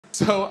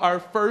So our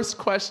first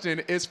question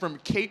is from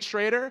Kate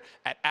Schrader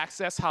at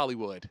Access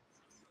Hollywood.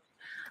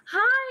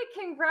 Hi,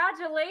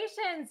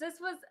 congratulations.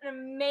 This was an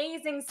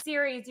amazing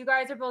series. You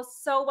guys are both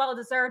so well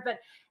deserved.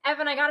 But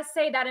Evan, I gotta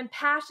say, that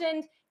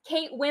impassioned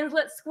Kate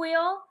Winslet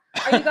squeal,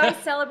 are you guys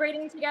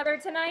celebrating together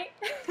tonight?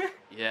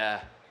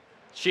 Yeah,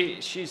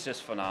 she's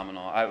just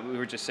phenomenal. We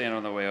were just saying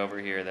on the way over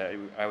here that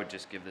I would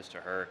just give this to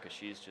her because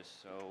she's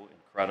just so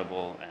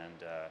incredible,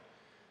 and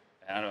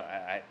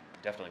I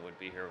definitely would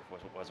be here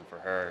if it wasn't for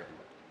her.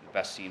 The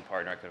best scene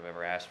partner I could have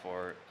ever asked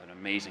for, an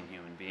amazing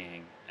human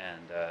being,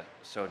 and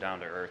so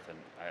down to earth, and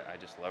I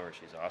just love her.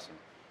 She's awesome.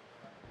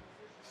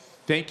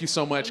 Thank you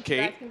so much, Thanks,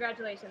 Kate. guys.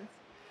 Congratulations.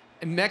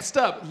 And next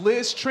up,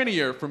 Liz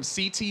Trinier from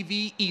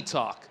CTV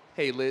E-Talk.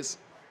 Hey, Liz.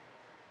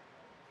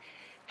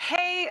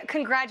 Hey,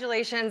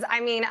 congratulations. I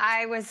mean,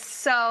 I was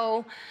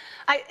so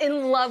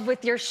in love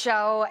with your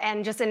show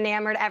and just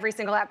enamored every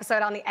single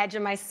episode, on the edge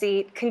of my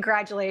seat.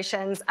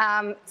 Congratulations.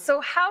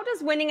 So how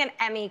does winning an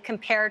Emmy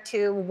compare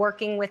to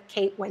working with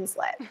Kate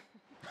Winslet?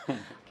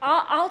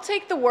 I'll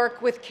take the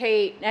work with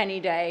Kate any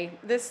day.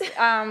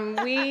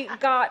 We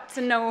got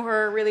to know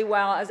her really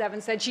well. As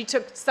Evan said, she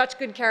took such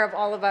good care of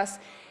all of us,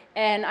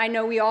 and I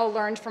know we all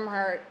learned from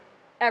her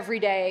every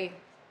day,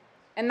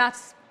 and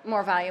that's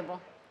more valuable,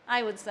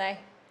 I would say.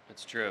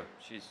 It's true.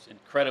 She's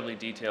incredibly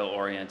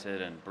detail-oriented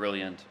and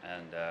brilliant,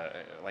 and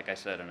like I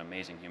said, an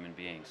amazing human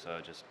being. So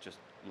just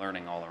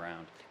learning all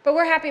around. But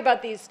we're happy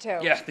about these too.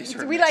 Yeah, these are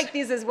We amazing. like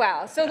these as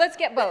well. So let's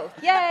get both.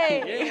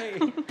 Yay!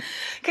 Yay!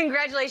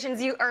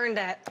 Congratulations, you earned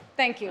it.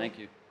 Thank you. Thank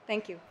you.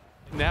 Thank you.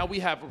 Now we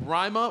have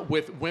Rima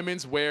with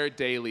Women's Wear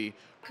Daily.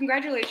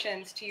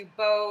 Congratulations to you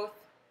both.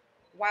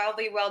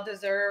 Wildly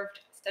well-deserved.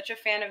 Such a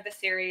fan of the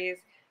series.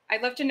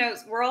 I'd love to know,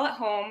 we're all at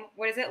home.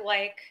 What is it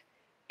like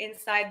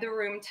inside the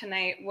room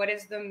tonight? What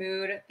is the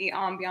mood, the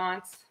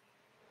ambiance?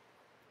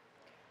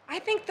 I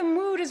think the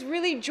mood is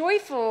really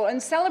joyful and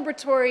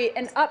celebratory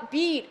and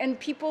upbeat, and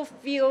people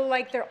feel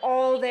like they're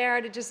all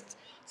there to just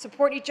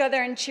support each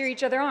other and cheer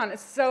each other on.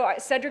 So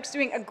Cedric's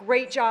doing a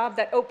great job.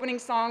 That opening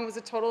song was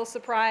a total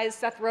surprise.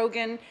 Seth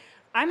Rogen.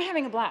 I'm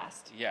having a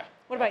blast. Yeah.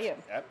 What about you?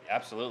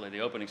 Absolutely. The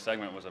opening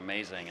segment was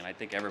amazing, and I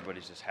think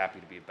everybody's just happy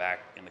to be back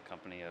in the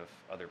company of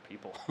other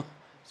people.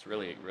 It's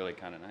really, really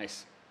kind of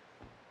nice.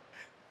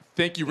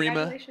 Thank you,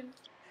 Rima. Congratulations.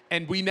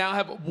 And we now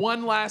have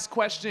one last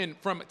question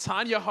from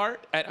Tanya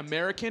Hart at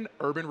American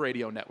Urban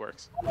Radio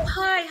Networks.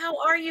 Hi, how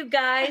are you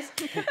guys?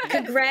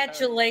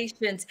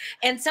 Congratulations.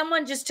 And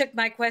someone just took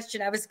my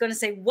question. I was going to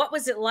say, what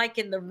was it like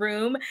in the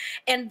room?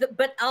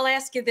 But I'll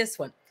ask you this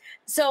one.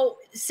 So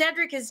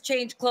Cedric has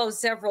changed clothes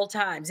several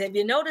times. Have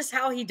you noticed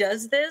how he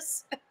does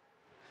this?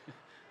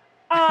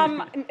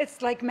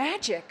 It's like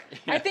magic.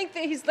 Yeah. I think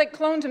that he's like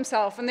cloned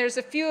himself, and there's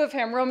a few of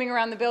him roaming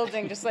around the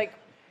building just like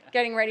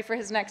getting ready for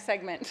his next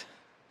segment.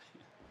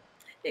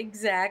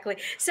 Exactly.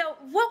 So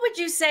what would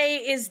you say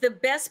is the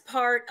best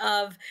part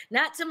of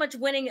not so much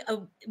winning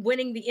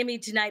the Emmy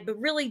tonight,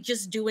 but really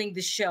just doing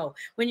the show?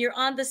 When you're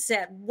on the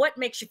set, what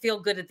makes you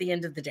feel good at the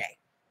end of the day?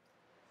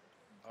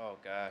 Oh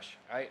gosh,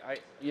 I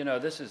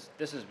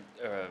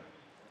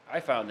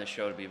found this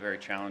show to be very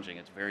challenging.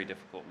 It's very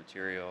difficult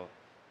material.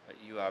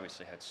 You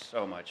obviously had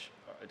so much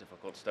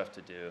difficult stuff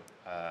to do.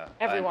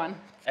 Everyone.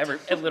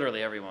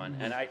 Literally everyone.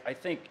 And I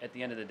think at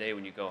the end of the day,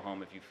 when you go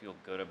home, if you feel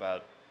good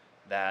about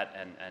that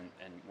and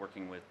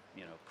working with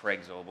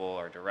Craig Zobel,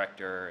 our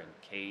director, and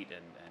Kate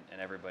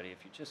and everybody, if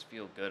you just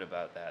feel good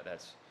about that,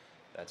 that's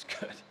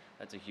good.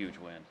 That's a huge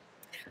win.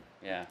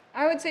 Yeah.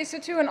 I would say so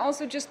too, and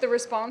also just the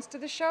response to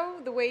the show,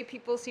 the way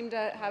people seem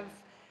to have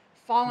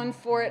fallen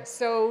for it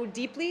so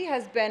deeply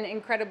has been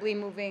incredibly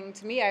moving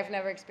to me. I've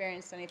never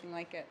experienced anything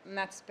like it, and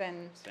that's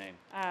been Same.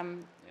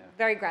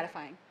 Very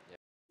gratifying.